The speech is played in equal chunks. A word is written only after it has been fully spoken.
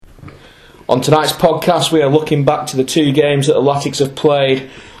On tonight's podcast, we are looking back to the two games that the Latics have played,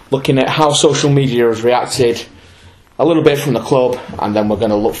 looking at how social media has reacted, a little bit from the club, and then we're going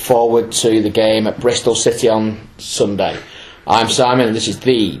to look forward to the game at Bristol City on Sunday. I'm Simon, and this is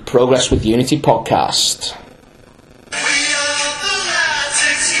the Progress with Unity podcast.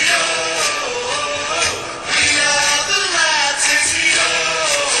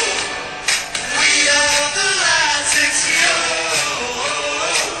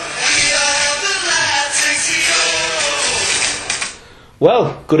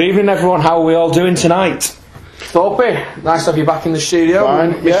 Well, good evening everyone, how are we all doing tonight? Thorpe, nice to have you back in the studio.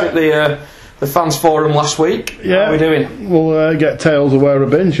 Fine, We took the fans forum last week. Yeah. How are we doing? We'll get tails of where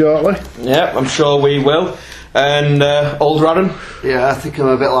I've been shortly. Yeah, I'm sure we will. And old Radham? Yeah, I think I'm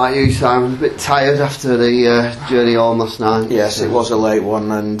a bit like you, Simon. A bit tired after the journey home last night. Yes, it was a late one,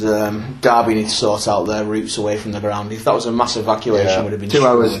 and Derby need to sort out their routes away from the ground. If that was a mass evacuation, it would have been 2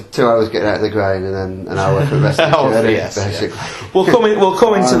 hours getting out of the ground, and then an hour for the rest of the journey, basically. Yeah. We'll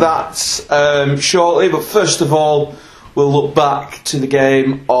come into that shortly, but first of all, we'll look back to the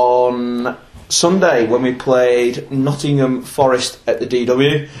game on Sunday when we played Nottingham Forest at the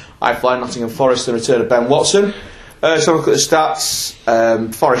DW. I fly Nottingham Forest, the return of Ben Watson. So look at the stats.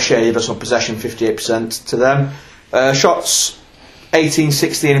 Forest shaded us on possession, 58% to them. Shots,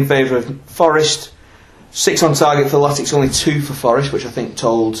 18-16 in favour of Forest. 6 on target for Latics, only 2 for Forest, which I think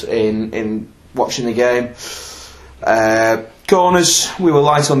told in watching the game. Corners, we were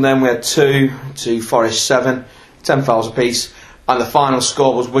light on them. We had 2 to Forest 7, 10 fouls apiece. And the final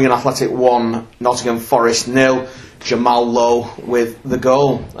score was Wigan Athletic 1, Nottingham Forest 0. Jamal Lowe with the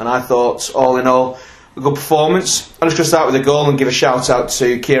goal. And I thought, all in all, a good performance. I'm just going to start with the goal and give a shout out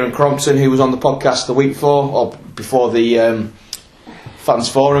to Kieran Crompton, who was on the podcast the week before the fans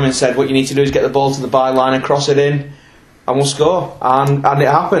forum, and said what you need to do is get the ball to the byline and cross it in, and we'll score. And it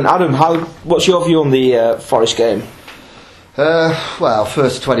happened. Adam, what's your view on the Forest game? Well,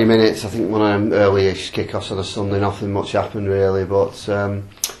 first 20 minutes, I think one of them early-ish kickoffs on a Sunday, nothing much happened really, but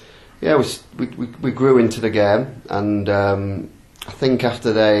yeah, we grew into the game, and I think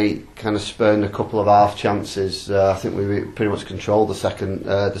after they kind of spurned a couple of half chances, I think we pretty much controlled the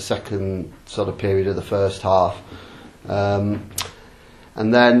second sort of period of the first half, and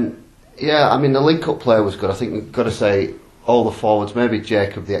then yeah, I mean the link-up play was good. I think we've got to say all the forwards, maybe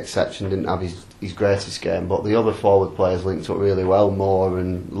Jacob the exception, didn't have his greatest game, but the other forward players linked up really well. Moore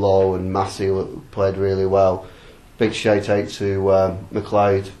and Lowe and Massey played really well. Big shout out to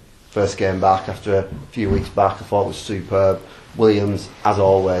McLeod, first game back after a few weeks back. I thought it was superb. Williams, as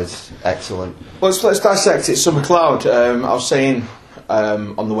always, excellent. Well, let's dissect it. So McLeod, I was saying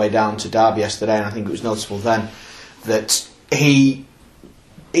on the way down to Derby yesterday, and I think it was noticeable then, that he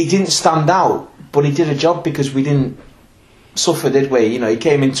didn't stand out, but he did a job because we didn't suffer, did we? You know, he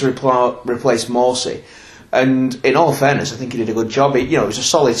came in to replace Morsey, and in all fairness, I think he did a good job. It was a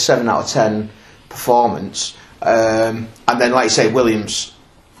solid 7 out of 10 performance, and then, like you say, Williams.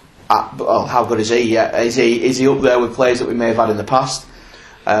 Well, how good is he? Yeah, is he up there with players that we may have had in the past?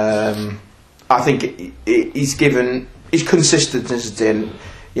 I think he's consistency. And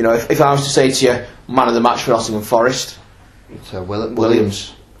if I was to say to you, man of the match for Nottingham Forest, so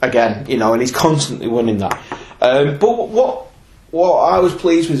Williams again. And he's constantly winning that. But what I was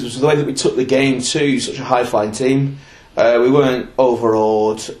pleased with was the way that we took the game to such a high-flying team. We weren't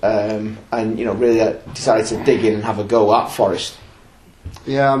overawed, and really decided to dig in and have a go at Forest.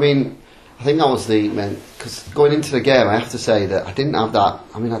 Yeah, I mean, I think that was because going into the game, I have to say that I didn't have that.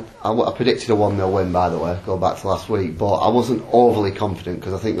 I mean, I predicted a 1-0 win, by the way, going back to last week, but I wasn't overly confident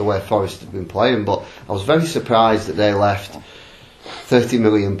because I think the way Forest had been playing, but I was very surprised that they left £30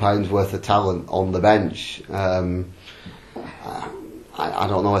 million worth of talent on the bench. I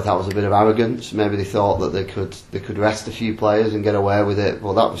don't know if that was a bit of arrogance. Maybe they thought that they could rest a few players and get away with it.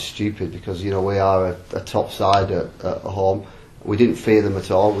 Well, that was stupid because we are a top side at home. We didn't fear them at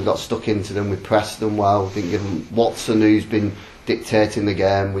all. We got stuck into them. We pressed them well. We didn't give them Watson, who's been dictating the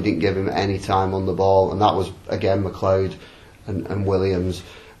game. We didn't give him any time on the ball, and that was again McLeod and Williams.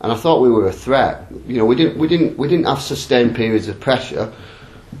 And I thought we were a threat. We didn't have sustained periods of pressure,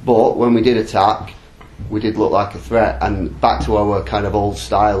 but when we did attack, we did look like a threat. And back to our kind of old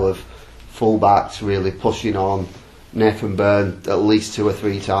style of full-backs really pushing on. Nathan Byrne at least 2 or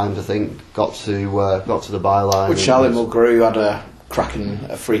 3 times I think got to the byline. Which Charlie Mulgrew had a cracking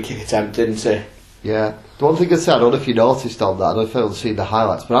free kick attempt, didn't he? Yeah. The one thing I'd say, I don't know if you noticed on that, I don't know if you've seen the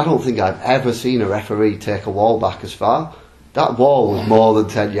highlights, but I don't think I've ever seen a referee take a wall back as far. That wall was more than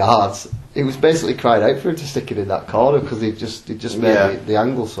 10 yards. He was basically crying out for him to stick it in that corner because he just made the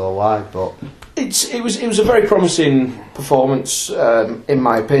angle so wide. But It was a very promising performance, in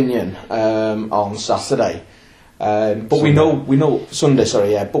my opinion, on Saturday. But Sunday. we know Sunday.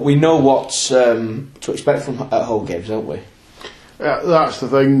 Sorry, yeah. But we know what to expect from at home games, don't we? Yeah, that's the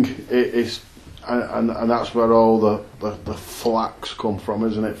thing. And that's where all the flax come from,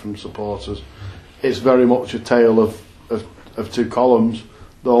 isn't it? From supporters, it's very much a tale of two columns: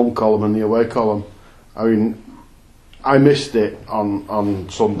 the home column and the away column. I mean, I missed it on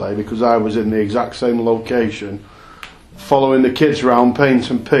Sunday because I was in the exact same location, following the kids round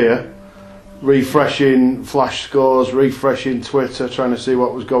Paignton Pier, refreshing flash scores, refreshing Twitter, trying to see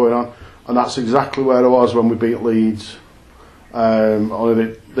what was going on, and that's exactly where I was when we beat Leeds.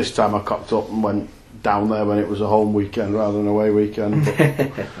 Only this time I cocked up and went down there when it was a home weekend rather than an away weekend.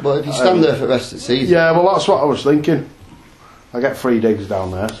 But, Well, if you stand there for the rest of the season, yeah, well, that's what I was thinking. I get free digs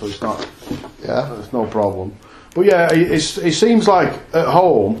down there, so it's not. yeah. It's no problem. But yeah, it seems like at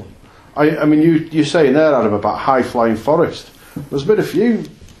home. I mean, you're saying there, Adam, about high flying Forest. There's been a few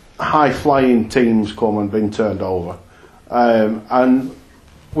high flying teams come and been turned over, and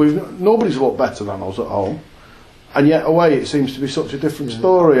nobody's looked better than us at home. And yet away it seems to be such a different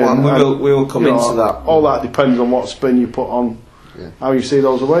story. Well, and we will come into that. All that depends on what spin you put on how you see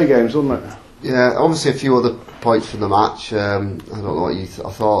those away games, doesn't it? Yeah, obviously a few other points from the match. I don't know what you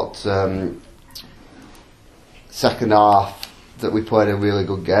I thought second half that we played a really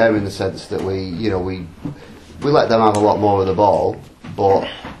good game in the sense that we let them have a lot more of the ball, but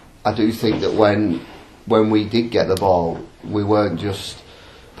I do think that when we did get the ball, we weren't just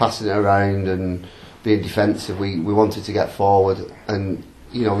passing it around and being defensive. We wanted to get forward, and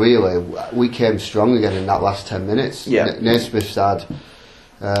really we came strong again in that last 10 minutes. Yeah. Naismith's had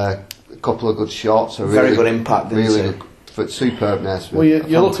a couple of good shots, a Very really good impact, didn't really he? good, but superb Naismith. Well,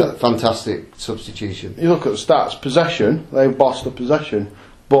 you look at fantastic substitution. You look at the stats. Possession, they've bossed the possession,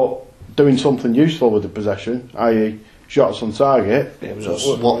 but doing something useful with the possession, i.e. shots on target. It was us.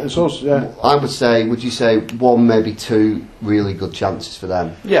 It's us, yeah. I would say, would you say one, maybe two really good chances for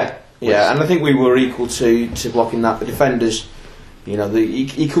them? Yeah, and I think we were equal to blocking that. The defenders,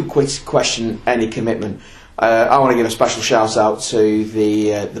 he could question any commitment. I want to give a special shout out to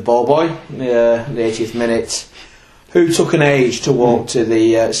the ball boy, the 80th minute, who took an age to walk to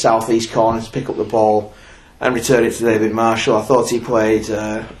the southeast corner to pick up the ball and return it to David Marshall. I thought he played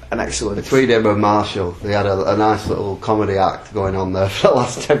an excellent. Between him and Marshall, they had a nice little comedy act going on there for the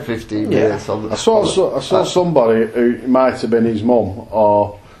last 10-15 minutes. I saw somebody who might have been his mum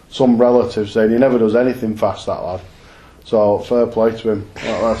or some relative saying he never does anything fast, that lad. So fair play to him.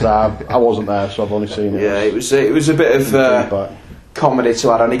 I wasn't there, so I've only seen it. Yeah, it was a bit of comedy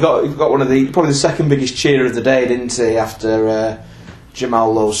to add on. He got one of probably the second biggest cheer of the day, didn't he? After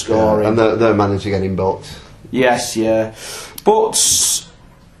Jamal Lowe scoring, and their manager getting booked. Yes, yeah. But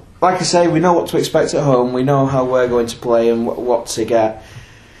like I say, we know what to expect at home. We know how we're going to play and what to get.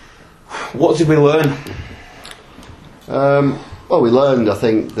 What did we learn? Well, we learned. I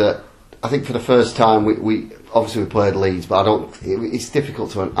think for the first time we obviously we played Leeds, but it's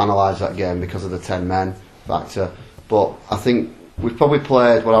difficult to analyse that game because of the 10 men factor. But I think we've probably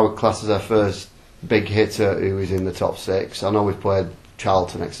played what I would class as our first big hitter who is in the top 6. I know we've played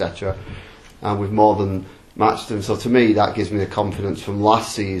Charlton, etc., and we've more than matched them. So to me, that gives me the confidence from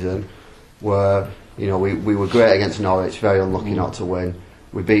last season, where we were great against Norwich, very unlucky not to win.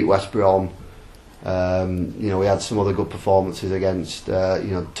 We beat West Brom. We had some other good performances against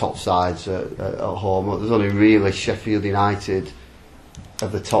top sides at home. There's only really Sheffield United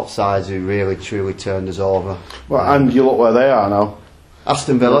of the top sides who really truly turned us over. Well, and you look where they are now.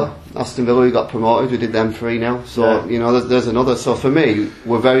 Aston Villa, who got promoted, we did them 3-0. So there's another. So for me,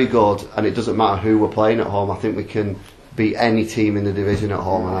 we're very good, and it doesn't matter who we're playing at home. I think we can beat any team in the division at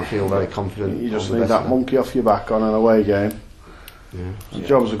home, and I feel very confident. You just need that monkey off your back on an away game. Yeah. The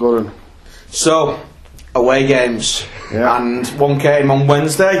job's a good one. So, away games, and one came on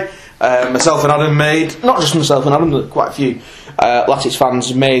Wednesday. Myself and Adam made, not just myself and Adam, but quite a few Latics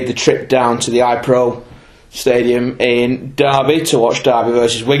fans made the trip down to the iPro Stadium in Derby to watch Derby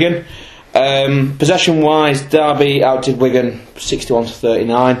versus Wigan. Possession wise, Derby outdid Wigan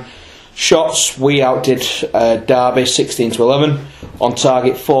 61-39. Shots, we outdid Derby 16-11. On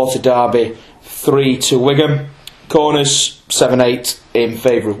target, 4 to Derby, 3 to Wigan. Corners, 7-8 in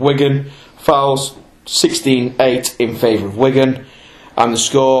favour of Wigan. Fouls, 16-8 in favour of Wigan. And the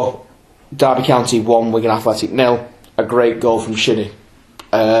score, Derby County 1, Wigan Athletic 0. A great goal from Shinnie.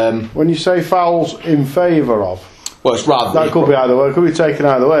 When you say fouls in favour of, well, it's rather that could be either way. It could be taken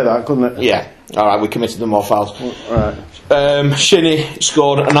either way, that couldn't it? Yeah. All right, we committed them more fouls. Right. Shinnie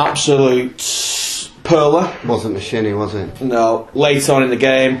scored an absolute perler. Wasn't a Shinnie, was it? No, late on in the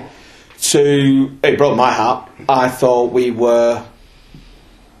game it broke my heart. I thought we were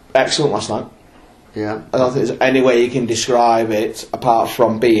excellent last night. Yeah. I don't think there's any way you can describe it apart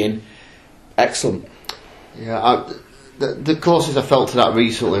from being excellent. Yeah, the closest I felt to that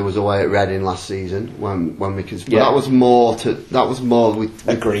recently was away at Reading last season when we could. But that was more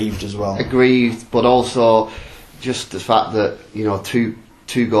Aggrieved as well. Aggrieved, but also just the fact that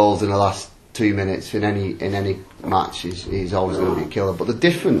two goals in the last 2 minutes in any match is always going to be a killer. But the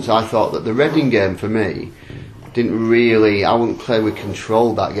difference, I thought that the Reading game for me didn't really. I wouldn't say we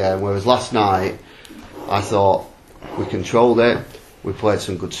controlled that game. Whereas last night, I thought we controlled it. We played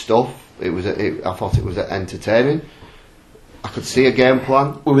some good stuff. I thought it was entertaining. I could see a game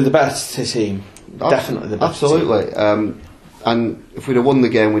plan. We were the best team. Definitely the best absolutely. team. And if we'd have won the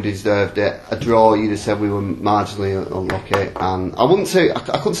game, we deserved it. A draw, you'd have said we were marginally unlucky. And I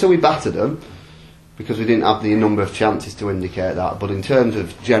couldn't say we battered them because we didn't have the number of chances to indicate that. But in terms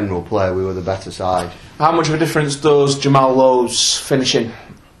of general play, we were the better side. How much of a difference does Jamal Lowe's finishing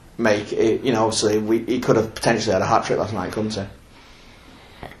make? Obviously, he could have potentially had a hat trick last night, couldn't he?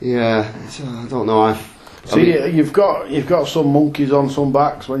 Yeah, I don't know. You've got some monkeys on some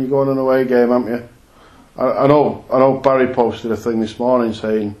backs when you go on an away game, haven't you? I know. Barry posted a thing this morning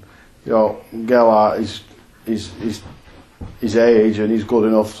saying, Gelhardt is his age and he's good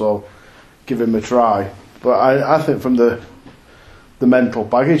enough, so give him a try. But I think from the mental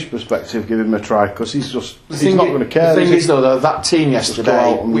baggage perspective, give him a try because he's not going to care. The thing is, though, that team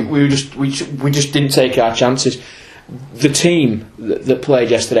yesterday, we just didn't take our chances. The team that played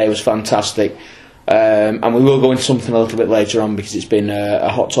yesterday was fantastic, and we will go into something a little bit later on because it's been a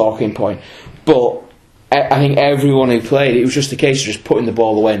hot talking point. But I think everyone who played, it was just a case of just putting the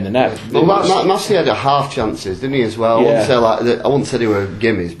ball away in the net. Well, Massey had a half chances, didn't he, as well? Yeah. I wouldn't say they were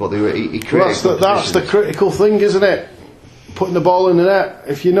gimmies, but he created. Well, that's the critical thing, isn't it? Putting the ball in the net.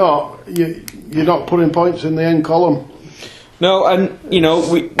 If you're not, you're not putting points in the end column. No, and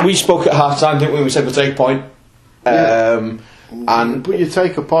we spoke at half time, didn't we? We said we'll take a point. But you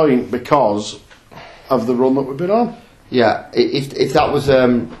take a point because of the run that we've been on. Yeah, if that was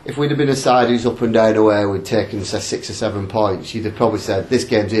if we'd have been a side who's up and down away, we'd taken say 6 or 7 points, you'd have probably said this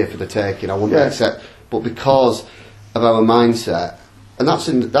game's here for the taking. I wouldn't accept, but because of our mindset, and that's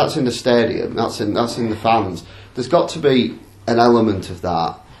in the stadium, that's in the fans. There's got to be an element of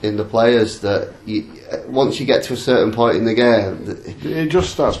that in the players that once you get to a certain point in the game, it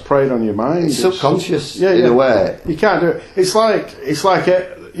just starts preying on your mind. It's subconscious in a way. You can't do it. It's like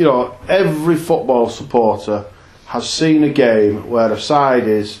every football supporter has seen a game where a side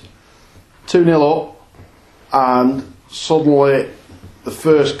is 2-0 up and suddenly the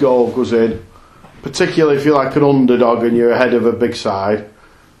first goal goes in, particularly if you're like an underdog and you're ahead of a big side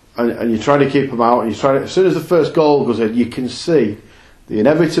and you're trying to keep them out, and as soon as the first goal goes in, you can see the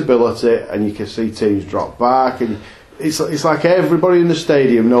inevitability and you can see teams drop back, and it's like everybody in the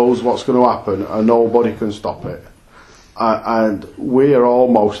stadium knows what's going to happen and nobody can stop it, and we're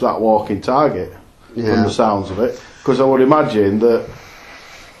almost that walking target from the sounds of it, because I would imagine that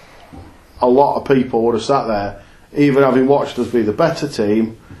a lot of people would have sat there, even having watched us be the better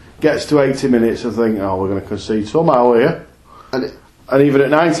team, gets to 80 minutes and think, we're going to concede somehow here, and even at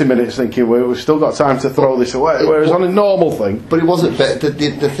 90 minutes thinking we've still got time to throw this away, whereas on a normal thing. But it wasn't.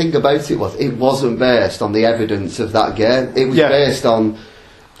 The thing about it wasn't based on the evidence of that game. It was based on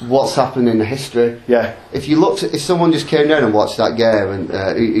what's happened in the history. Yeah. If someone just came down and watched that game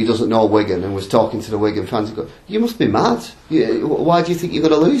and he doesn't know Wigan and was talking to the Wigan fans, and go, you must be mad. Why do you think you're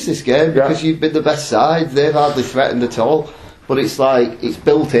going to lose this game? Because you've been the best side. They've hardly threatened at all. But it's like it's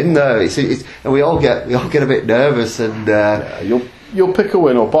built in there. And we all get a bit nervous and. You'll pick a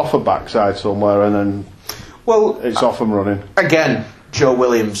win up off a backside somewhere and then it's off and running. Again, Joe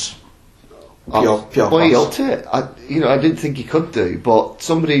Williams. Pure well, he upped it. I didn't think he could do, but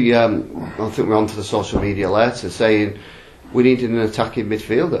somebody, I think we're onto the social media later, saying we needed an attacking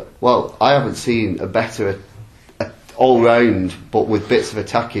midfielder. Well, I haven't seen a better all-round, but with bits of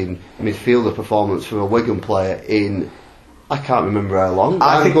attacking midfielder performance from a Wigan player in... I can't remember how long.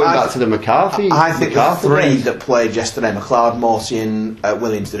 I'm going back to the McCarthy. I think the three that played yesterday, McLeod, Morsey and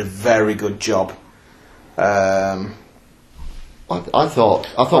Williams, did a very good job. I thought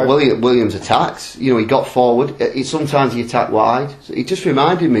Williams attacks. He got forward. Sometimes he attacked wide. So he just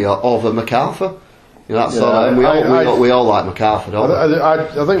reminded me of a MacArthur. That's all. We all like MacArthur, don't we?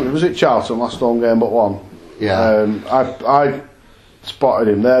 I think it was at Charlton last home game but one. Yeah. I spotted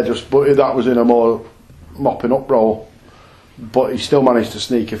him there, but that was in a more mopping up role. But he still managed to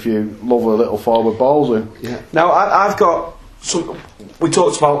sneak a few lovely little forward balls in. Yeah. Now I've got some. We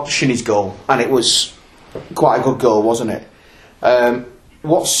talked about Shinnie's goal, and it was quite a good goal, wasn't it?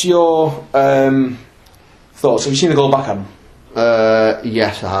 what's your thoughts? Have you seen the goal back, Adam?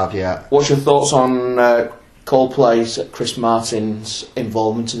 Yes, I have. Yeah. What's your thoughts on Coldplay's Chris Martin's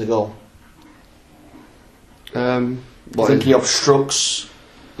involvement in the goal? I think he obstructs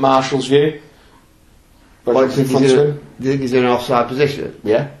Marshall's view. Do you think he's in an offside position?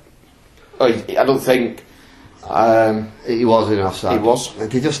 Yeah. I don't think he was in offside. He was.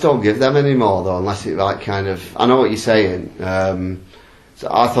 They just don't give them anymore though, unless it like kind of. I know what you're saying. So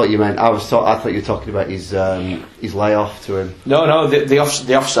I thought you meant. I thought you were talking about his layoff to him. No, the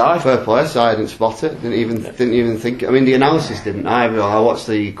offside. Fair play. So I didn't spot it. Didn't even think. I mean, the analysis didn't either. I watched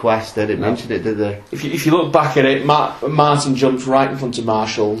the Quest. They didn't mention it, did they? If you look back at it, Martin jumps right in front of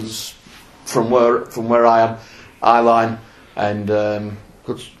Marshall's from where I am, eye line, and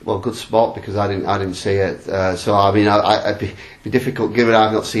good spot because I didn't see it. So I mean, it'd be difficult given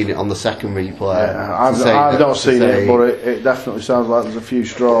I've not seen it on the second replay. Yeah, I've not seen it, but it definitely sounds like there's a few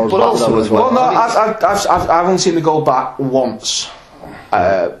straws. But also as well, no, I've only seen the goal back once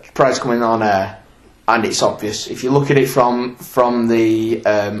prior to coming on air, and it's obvious if you look at it from the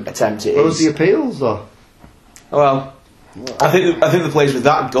attempt. It what is was the appeals though? Well, I think the players were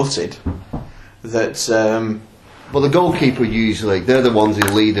that gutted that. Well, the goalkeeper usually they're the ones who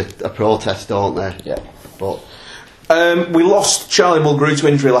lead a protest, don't they? Yeah. But we lost Charlie Mulgrew to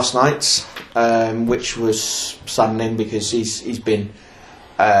injury last night, which was saddening because he's been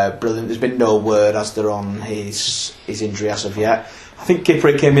brilliant. There's been no word as there on his injury as of yet. I think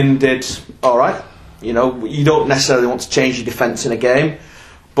Kipper came in and did all right. You know, you don't necessarily want to change your defence in a game,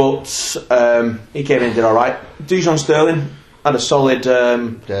 but he came in and did all right. Dujon Sterling had a solid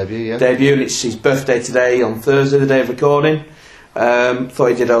debut, and it's his birthday today on Thursday, the day of recording. Thought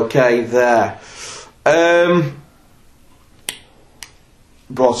he did okay there.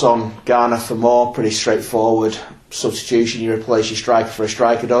 Brought on Garner for more, pretty straightforward substitution. You replace your striker for a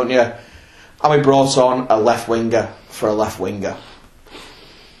striker, don't you? And we brought on a left winger for a left winger.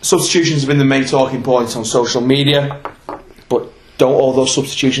 Substitutions have been the main talking points on social media, but don't all those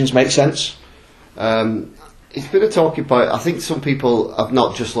substitutions make sense? It's been a talking point. I think some people have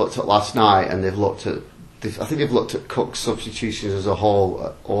not just looked at last night, and they've looked at. I think they've looked at Cook's substitutions as a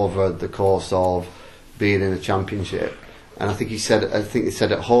whole over the course of being in the Championship. And I think he said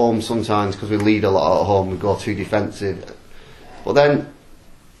at home sometimes because we lead a lot at home, we go too defensive. But then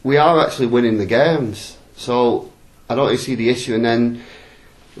we are actually winning the games, so I don't really see the issue. And then,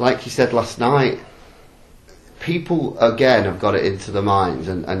 like he said last night, people again have got it into their minds,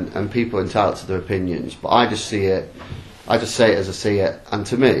 and people are entitled to their opinions. But I just see it. I just say it as I see it. And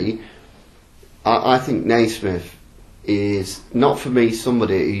to me, I think Naismith is not for me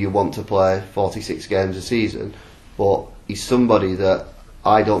somebody who you want to play 46 games a season, but he's somebody that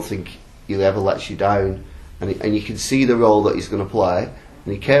I don't think he'll ever let you down, and you can see the role that he's going to play.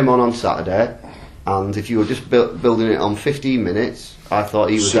 And he came on Saturday, and if you were just building it on 15 minutes, I thought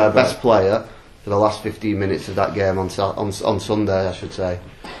he was our best player for the last 15 minutes of that game on Sunday, I should say.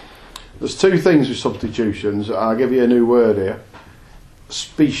 There's two things with substitutions. I'll give you a new word here: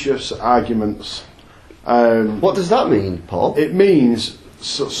 specious arguments. What does that mean, Paul? It means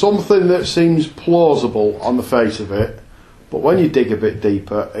something that seems plausible on the face of it, but when you dig a bit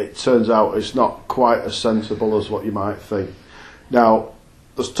deeper, it turns out it's not quite as sensible as what you might think. Now,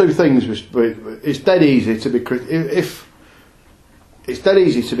 there's two things. It's dead easy to be it's dead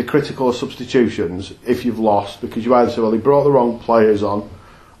easy to be critical of substitutions if you've lost, because you either say, well, he brought the wrong players on,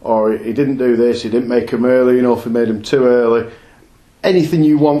 or he didn't do this, he didn't make them early enough, he made them too early. Anything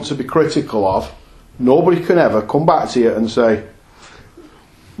you want to be critical of, nobody can ever come back to you and say,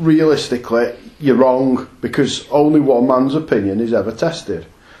 realistically, you're wrong, because only one man's opinion is ever tested.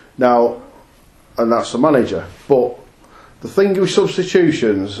 Now, and that's the manager. But the thing with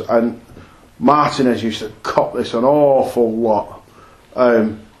substitutions, and Martinez used to cop this an awful lot,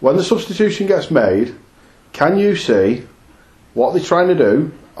 when the substitution gets made, can you see what they're trying to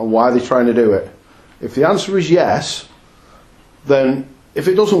do and why they're trying to do it? If the answer is yes, then if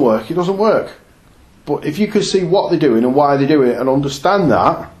it doesn't work, it doesn't work. But if you can see what they're doing and why they're doing it and understand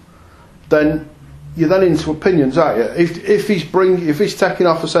that, then you're then into opinions, aren't you? If he's taking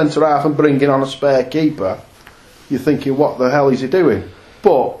off a centre half and bringing on a spare keeper, you're thinking, what the hell is he doing?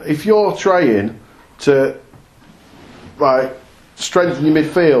 But if you're trying to strengthen your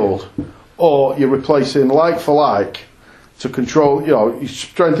midfield, or you're replacing like for like to control, you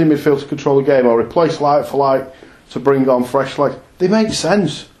strengthen midfield to control the game, or replace like for like to bring on fresh legs, they make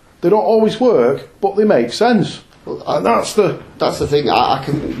sense. They don't always work, but they make sense. Well, that's the thing. I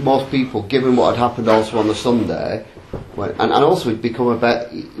can most people, given what had happened also on the Sunday, And also we've become a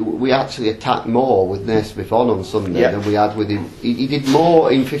bit. We actually attacked more with Naismith on Sunday than we had with him. He did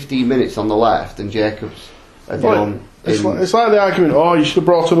more in 15 minutes on the left than Jacobs had done. It's like the argument, you should have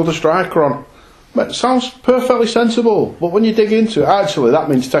brought another striker on. It sounds perfectly sensible, but when you dig into it, actually that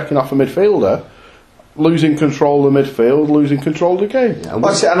means taking off a midfielder, losing control of the midfield, losing control of the game. Yeah,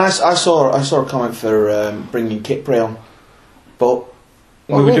 and I saw a comment for bringing Kipre on, but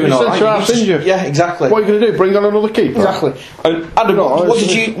we were doing all right. Yeah, exactly. What are you going to do? Bring on another keeper? Exactly. Adam, what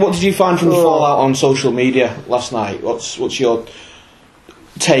did you find from the fallout on social media last night? What's your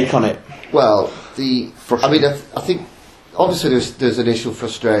take on it? Well, I think obviously there's initial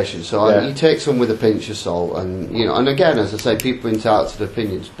frustration, so you take some with a pinch of salt, and again, as I say, people are entitled to their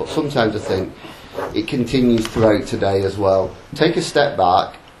opinions, but sometimes I think it continues throughout today as well. Take a step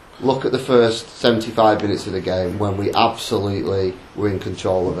back, look at the first 75 minutes of the game when we absolutely were in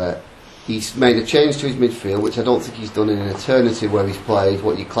control of it. He's made a change to his midfield, which I don't think he's done in an eternity, where he's played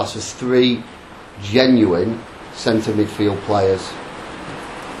what you class as 3 genuine centre midfield players.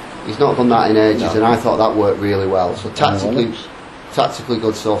 He's not done that in ages, and I thought that worked really well. So tactically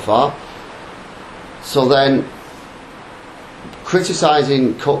good so far. So then,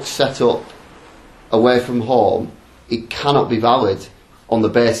 criticising Cook's setup away from home, it cannot be valid on the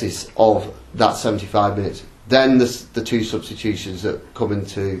basis of that 75 minutes. Then the 2 substitutions that come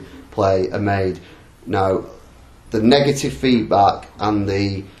into play are made. Now, the negative feedback and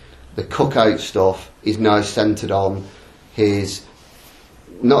the Cook-out stuff is now centred on his,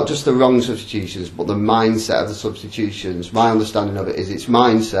 not just the wrong substitutions, but the mindset of the substitutions. My understanding of it is it's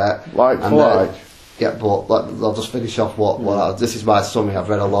mindset. Yeah, but I'll just finish off this is my summary. I've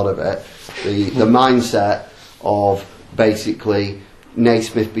read a lot of it. The mindset of basically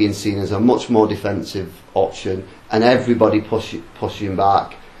Naismith being seen as a much more defensive option, and everybody pushing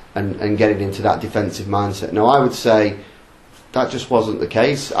back and getting into that defensive mindset. Now, I would say that just wasn't the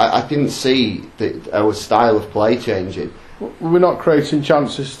case. I didn't see our style of play changing. We're not creating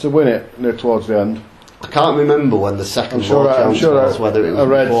chances to win it towards the end. I can't remember when the second chance was, whether it was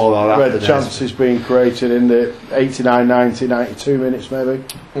before or after. I read chances being created in the 89, 90, 92 minutes maybe.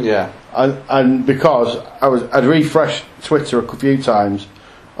 Yeah. And because I'd refreshed Twitter a few times,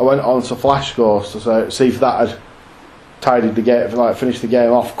 I went on to Flash Scores to see if that had tidied the game, finished the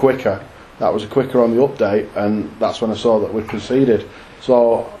game off quicker. That was quicker on the update, and that's when I saw that we'd conceded.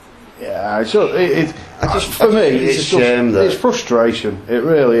 So, yeah, for me, it's frustration. It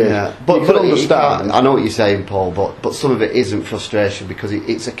really is. Yeah. But understand. I know what you're saying, Paul, but some of it isn't frustration because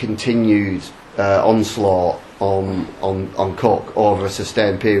it's a continued onslaught on Cook over a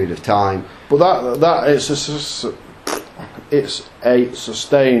sustained period of time. But it's a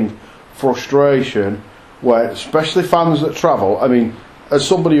sustained frustration where, especially fans that travel. I mean, as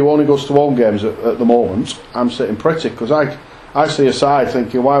somebody who only goes to home games at the moment, I'm sitting pretty because I see a side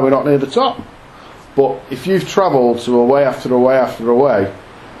thinking, why are we not near the top? But if you've travelled to away after away after away,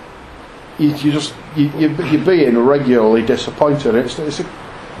 you're being regularly disappointed.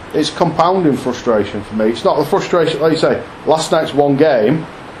 It's compounding frustration for me. It's not the frustration, like you say, last night's one game,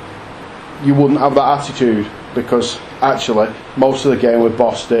 you wouldn't have that attitude because actually most of the game we've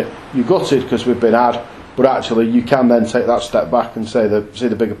bossed it. You gutted because we've been had, but actually you can then take that step back and see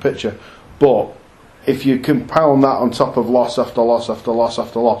the bigger picture. But if you compound that on top of loss after loss after loss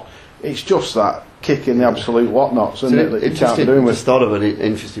after loss, it's just that kicking the absolute whatnots, isn't it, that you can't be doing with. It's sort of an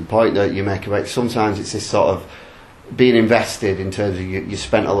interesting point that you make about sometimes it's this sort of being invested in terms of you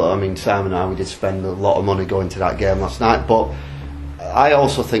spent a lot. I mean, Simon and I, we did spend a lot of money going to that game last night, but I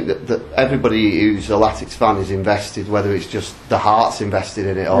also think that everybody who's a Latics fan is invested, whether it's just the heart's invested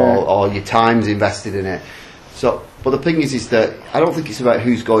in it or your time's invested in it. So, but the thing is that I don't think it's about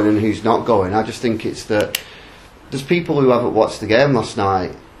who's going and who's not going. I just think it's that there's people who haven't watched the game last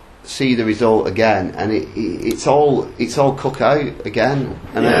night see the result again, and it's all Cook out again.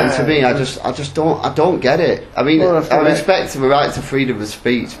 And to me, I don't get it. I mean, I respect the right to freedom of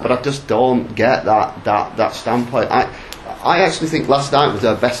speech, but I just don't get that standpoint. I actually think last night was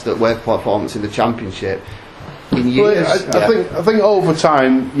our best at work performance in the Championship in years. I think over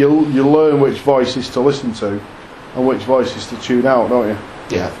time you learn which voices to listen to and which voices to tune out, don't you?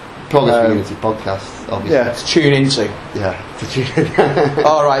 Yeah. Progress Community Podcast, obviously. Yeah, to tune into. Yeah, to tune in.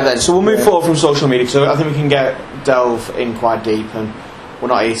 Alright then, so we'll move forward from social media, so I think we can delve in quite deep, and we're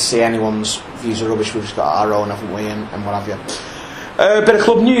not here to see anyone's views are rubbish, we've just got our own, haven't we, and what have you. A bit of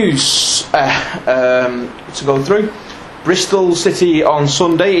club news to go through. Bristol City on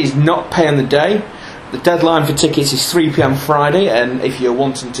Sunday is not pay on the day. The deadline for tickets is 3 p.m. Friday, and if you're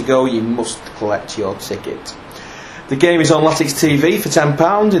wanting to go, you must collect your ticket. The game is on Latics TV for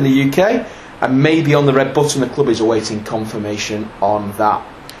 £10 in the UK. and maybe on the red button. The club is awaiting confirmation on that.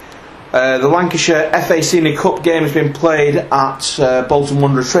 The Lancashire FA Senior Cup game has been played at Bolton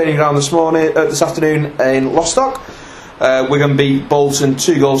Wanderers training ground this afternoon in Lostock. Wigan beat Bolton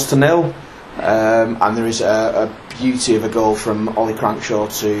 2-0, and there is a beauty of a goal from Ollie Crankshaw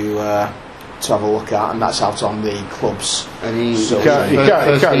to have a look at, and that's out on the club's. You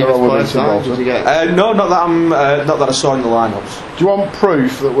can't go wrong with Bolton. No, not that I saw in the lineups. Do you want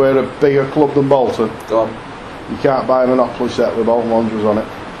proof that we're a bigger club than Bolton? Go on. You can't buy a Monopoly set with Bolton Wanderers on it.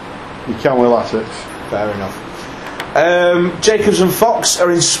 You can with Latics. Fair enough. Jacobs and Fox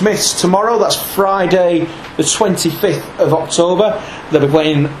are in Smiths tomorrow. That's Friday the 25th of October. They'll be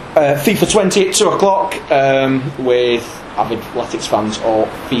playing FIFA 20 at 2 o'clock with avid Latics fans or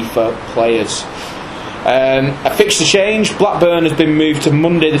FIFA players. A fixture change. Blackburn has been moved to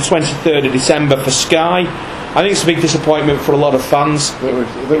Monday the 23rd of December for Sky. I think it's a big disappointment for a lot of fans. I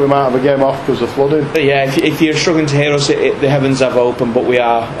think we might have a game off because of flooding. Yeah, if you're struggling to hear us, the heavens have opened, but we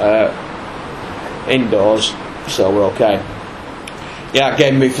are indoors, so we're okay. Yeah,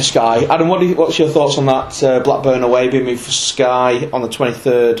 game moved for Sky. Adam, what's your thoughts on that Blackburn away being moved for Sky on the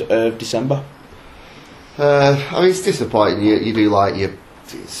 23rd of December? I mean, it's disappointing. You do like your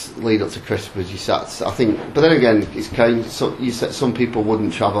lead up to Christmas. You sat, I think, but then again, it's kind. So you said some people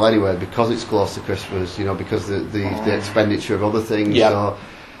wouldn't travel anywhere because it's close to Christmas. Because the expenditure of other things. Yeah. So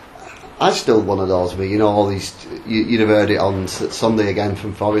I'm still one of those. All these. You'd have heard it on Sunday again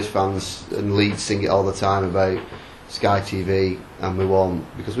from Forest fans, and Leeds sing it all the time about Sky TV, and we won't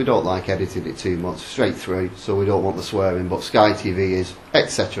because we don't like editing it too much straight through. So we don't want the swearing. But Sky TV is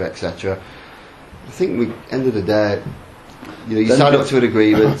etc. etc. I think end of the day. You sign up to an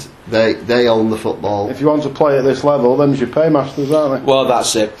agreement. They own the football. If you want to play at this level, then you're paymasters, aren't they? Well,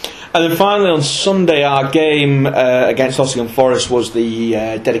 that's it. And then finally on Sunday, our game against Nottingham Forest was the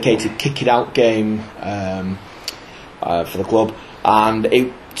dedicated kick it out game for the club, and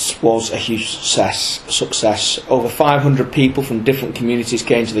it was a huge success. Over 500 people from different communities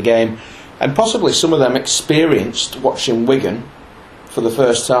came to the game, and possibly some of them experienced watching Wigan for the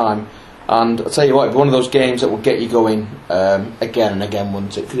first time. And I'll tell you what, it'd be one of those games that will get you going again and again,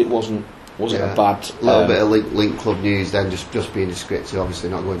 wouldn't it? Because it wasn't a bad. A little bit of link club news then, just being descriptive, obviously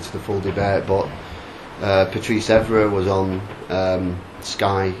not going to the full debate, but Patrice Evra was on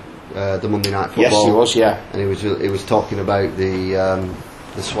Sky, the Monday Night Football. Yes, he was, yeah. And he was talking about the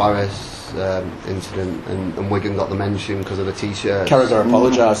Suarez incident, and Wigan got the mention because of the T-shirt. Carragher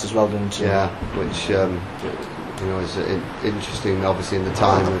apologised as well, didn't he? Yeah, which. Is interesting, obviously, in the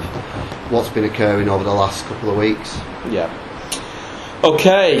time of what's been occurring over the last couple of weeks. Yeah.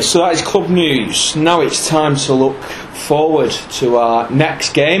 Okay, so that is club news. Now it's time to look forward to our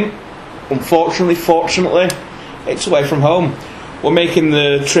next game. Fortunately, it's away from home. We're making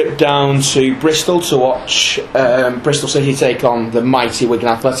the trip down to Bristol to watch Bristol City take on the mighty Wigan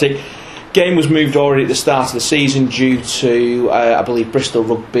Athletic. Game was moved already at the start of the season due to, I believe, Bristol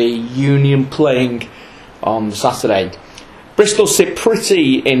Rugby Union playing on Saturday. Bristol sit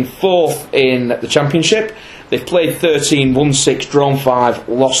pretty in fourth in the Championship. They've played 13, won 6, drawn 5,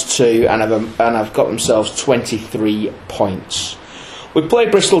 lost 2, and have got themselves 23 points. We've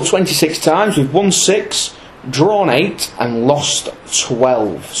played Bristol 26 times. We've won 6, drawn 8, and lost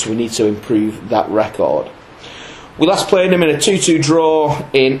 12. So we need to improve that record. We last played them in a 2-2 draw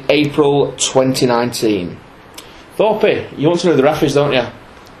in April 2019. Thorpe, you want to know the referees, don't you?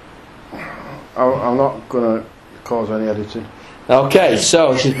 I'm not going to cause any editing. Okay,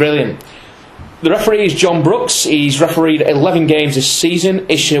 so this is brilliant. The referee is John Brooks. He's refereed 11 games this season,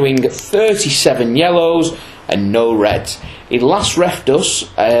 issuing 37 yellows and no reds. He last refed us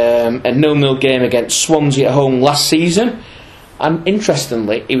a 0-0 game against Swansea at home last season, and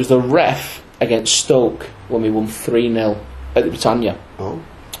interestingly, he was the ref against Stoke when we won 3-0 at the Britannia. Oh.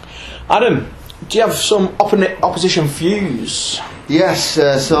 Adam, do you have some opposition views? Yes,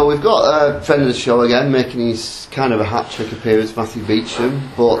 so we've got a friend of the show again making his kind of a hat-trick appearance, Matthew Beecham,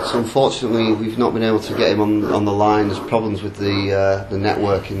 but unfortunately we've not been able to get him on the line. There's problems with the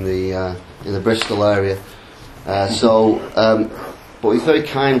network in the Bristol area. But he's very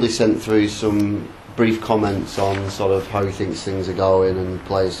kindly sent through some brief comments on sort of how he thinks things are going and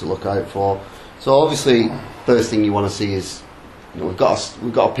players to look out for. So obviously, first thing you want to see is we've got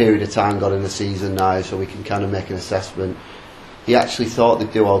a period of time gone in the season now, so we can kind of make an assessment. He actually thought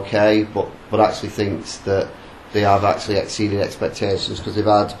they'd do okay, but actually thinks that they have actually exceeded expectations because they've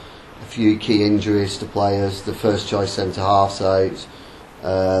had a few key injuries to players. The first choice centre half's out,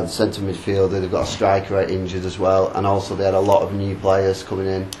 centre midfielder. They've got a striker out injured as well, and also they had a lot of new players coming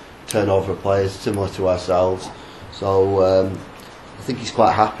in, turnover of players similar to ourselves. So I think he's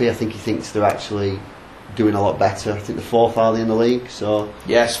quite happy. I think he thinks they're actually doing a lot better. I think the 4th are they in the league, so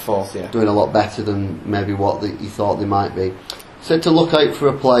yes, 4th, yeah, doing a lot better than maybe what he thought they might be. Said to look out for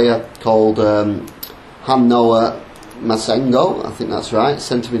a player called Hannoa Masengo, I think that's right,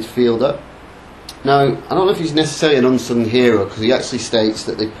 centre midfielder. Now, I don't know if he's necessarily an unsung hero, because he actually states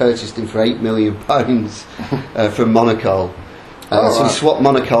that they purchased him for £8 million from Monaco. So he swapped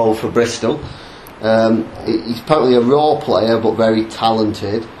Monaco for Bristol. He's apparently a raw player, but very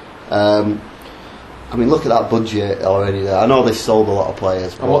talented. I mean, look at that budget already there. I know they sold a lot of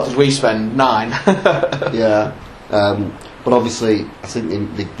players. And what did we spend? 9. Yeah. But obviously, I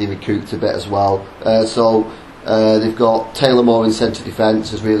think they recouped a bit as well. So they've got Taylor Moore in centre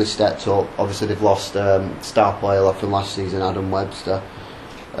defence, has really stepped up. Obviously, they've lost star player from last season, Adam Webster.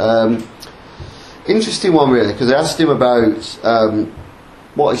 Interesting one, really, because I asked him about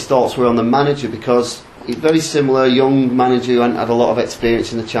what his thoughts were on the manager, because he's very similar, young manager who hadn't had a lot of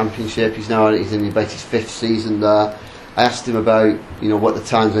experience in the Championship. He's in about his 5th season there. I asked him about, what the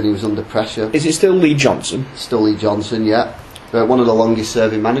times when he was under pressure. Is it still Lee Johnson? Still Lee Johnson, yeah. One of the longest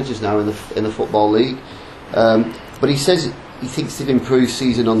serving managers now in the Football League. But he says he thinks they've improved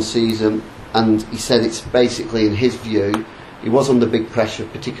season on season, and he said it's basically, in his view, he was under big pressure,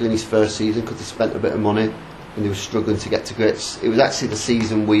 particularly in his first season, because they spent a bit of money and they were struggling to get to grips. It was actually the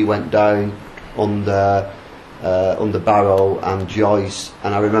season we went down under Barrow and Joyce,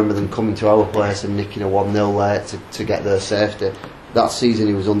 and I remember them coming to our place and nicking a 1-0 late to get their safety. That season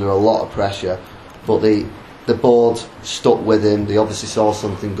he was under a lot of pressure, but the board stuck with him. They obviously saw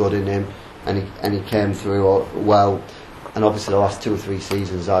something good in him, and he came through well. And obviously the last 2 or 3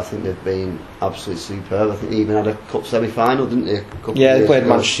 seasons, I think they've been absolutely superb. I think they even had a cup semi-final, didn't they? Yeah, they played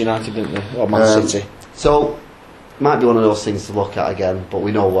Manchester United, didn't they? Or Man City. So might be one of those things to look at again, but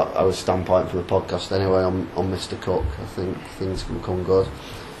we know what our standpoint for the podcast anyway on Mr. Cook. I think things can come good.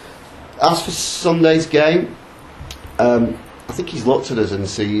 As for Sunday's game, I think he's looked at us and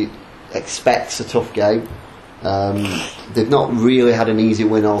he expects a tough game. They've not really had an easy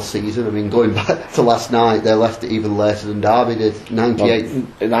win all season. I mean, going back to last night, they left it even later than Derby did.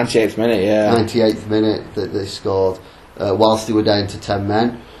 98th minute, yeah. 98th minute that they scored, whilst they were down to 10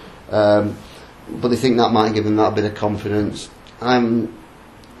 men. But they think that might give him that bit of confidence.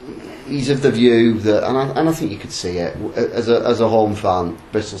 He's of the view that, and I think you could see it, as a home fan,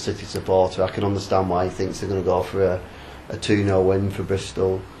 Bristol City supporter, I can understand why he thinks they're going to go for a 2-0 win for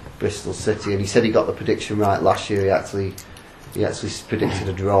Bristol City. And he said he got the prediction right last year. He actually predicted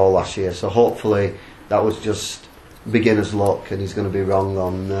a draw last year. So hopefully that was just beginner's luck, and he's going to be wrong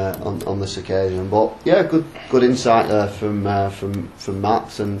on this occasion. But yeah, good insight there from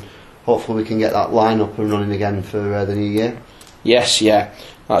Matt, and hopefully we can get that line up and running again for the new year. Yes, yeah,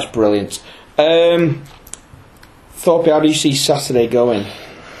 that's brilliant. Thorpe, how do you see Saturday going?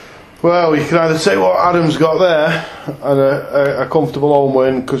 Well, you can either take what Adam's got there and a comfortable home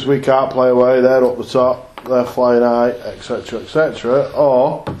win, because we can't play away, they're up the top, they're flying high, etc.,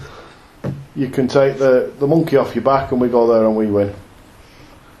 or you can take the monkey off your back and we go there and we win.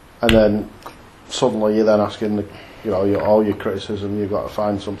 And then suddenly you're then asking all your criticism, you've got to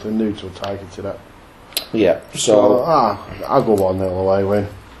find something new to target it at. Yeah, so I'll go 1-0 away win.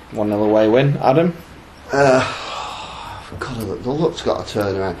 1-0 away win. Adam? God, the luck's got to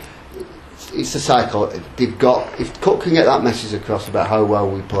turn around. It's a cycle. If Cook can get that message across about how well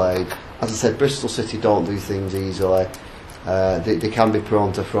we played, as I said, Bristol City don't do things easily. They can be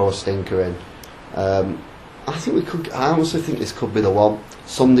prone to throw a stinker in. I honestly think this could be the one.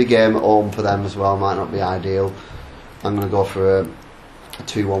 Sunday game at home for them as well might not be ideal. I'm going to go for a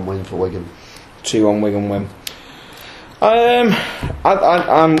 2-1 win for Wigan. 2-1 Wigan win.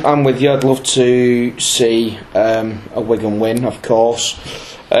 I'm with you. I'd love to see a Wigan win, of course.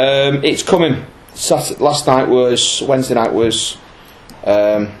 It's coming. Wednesday night was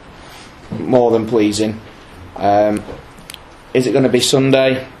more than pleasing. Is it going to be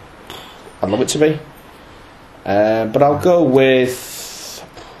Sunday? I'd love it to be. But I'll go with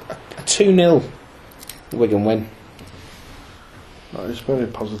a 2-0 Wigan win. That is very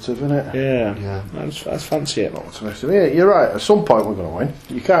positive, isn't it? Yeah. That's fancy it. Yeah, you're right. At some point we're going to win.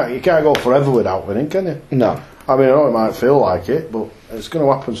 You can't go forever without winning, can you? No. I mean, I know it might feel like it, but it's going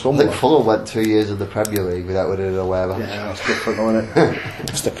to happen somewhere. I think Fulham went 2 years in the Premier League without winning a away match. Yeah, that's different, isn't it?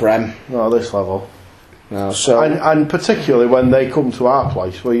 It's the Prem. Not at this level. No, so and particularly when they come to our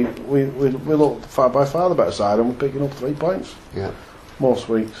place, we look by far the better side, and we're picking up 3 points. Yeah. Most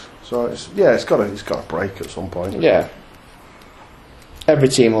weeks. So it's got to break at some point. Yeah. Every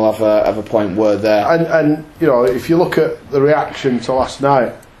team will have a point where they're... And if you look at the reaction to last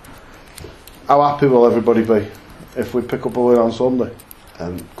night, how happy will everybody be? if we pick up a win on Sunday.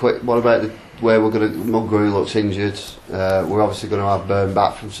 Quick, what about where we're going to? Mulgrew looks injured. We're obviously going to have Byrne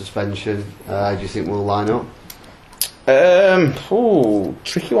back from suspension. How do you think we'll line up?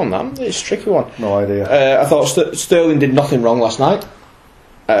 Tricky one, that. It's a tricky one. No idea. I thought Sterling did nothing wrong last night.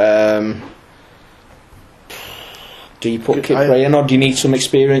 Do you put Kit Gray in, or do you need some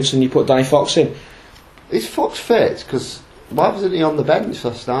experience and you put Danny Fox in? Is Fox fit? Because why wasn't he on the bench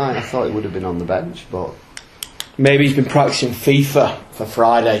last night? I thought he would have been on the bench, but maybe he's been practicing FIFA for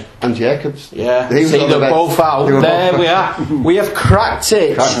Friday. And Jacobs. Yeah, He was see, on the they're bench. both out. They were There both- we are. We have cracked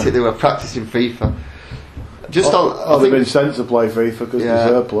it. They were practicing FIFA. Just on. I They've think- been sent to play FIFA because they're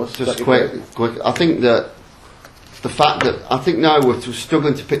surplus. Just quick. I think that the fact that I think now we're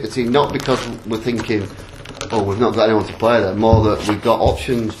struggling to pick the team, not because we're thinking, oh, we've not got anyone to play there, more that we've got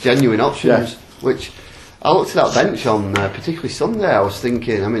options, genuine options. Which I looked at that bench on particularly Sunday. I was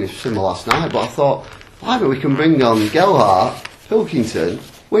thinking, I mean, it's similar last night, but I thought, why don't we can bring on Gelhardt, Pilkington,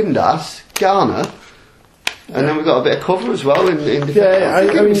 Windass, Garner. And then we've got a bit of cover as well in defence. Yeah,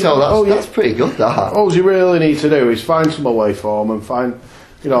 I mean, that's pretty good. That all you really need to do is find some away form and find,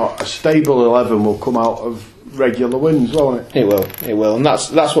 a stable 11 will come out of regular wins, won't it? It will, and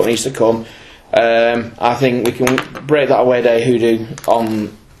that's what needs to come. I think we can break that away day hoodoo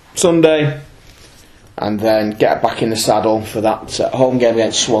on Sunday, and then get back in the saddle for that home game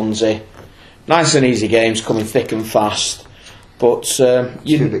against Swansea. Nice and easy games coming thick and fast. But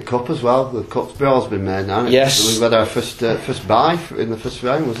Cubic Cup as well. The cup's bill's been made now. Yes. So we've had our first bye in the first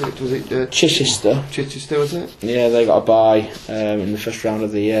round. Was it Chichester? Chichester, was it? Yeah, they got a bye in the first round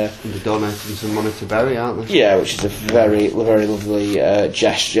of the year. And they're donating some money to Bury, aren't they? Yeah, which is a very, very lovely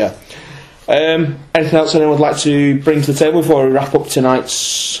gesture. Anything else anyone would like to bring to the table before we wrap up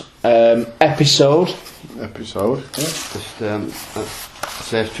tonight's episode? Just a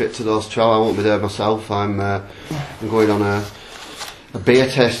safe trip to those trials. I won't be there myself. I'm going on a beer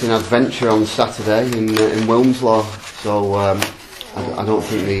tasting adventure on Saturday in Wilmslow. So I don't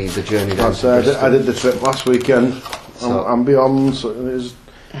think the journey down to Bristol. I did the trip last weekend. I'm beyond. So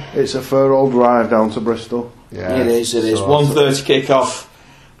it's a fair old drive down to Bristol. Yeah, it is. 1:30 kick-off.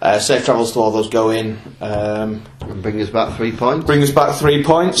 Safe travels to all those going. And bring us back 3 points. Bring us back 3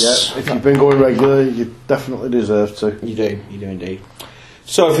 points. Yeah, if you've been going regularly, you definitely deserve to. You do indeed.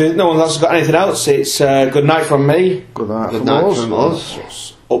 So if no one else has got anything else, it's good night from me. Good night Good from night us. from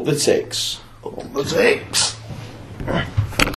us. Up the ticks. Up the ticks.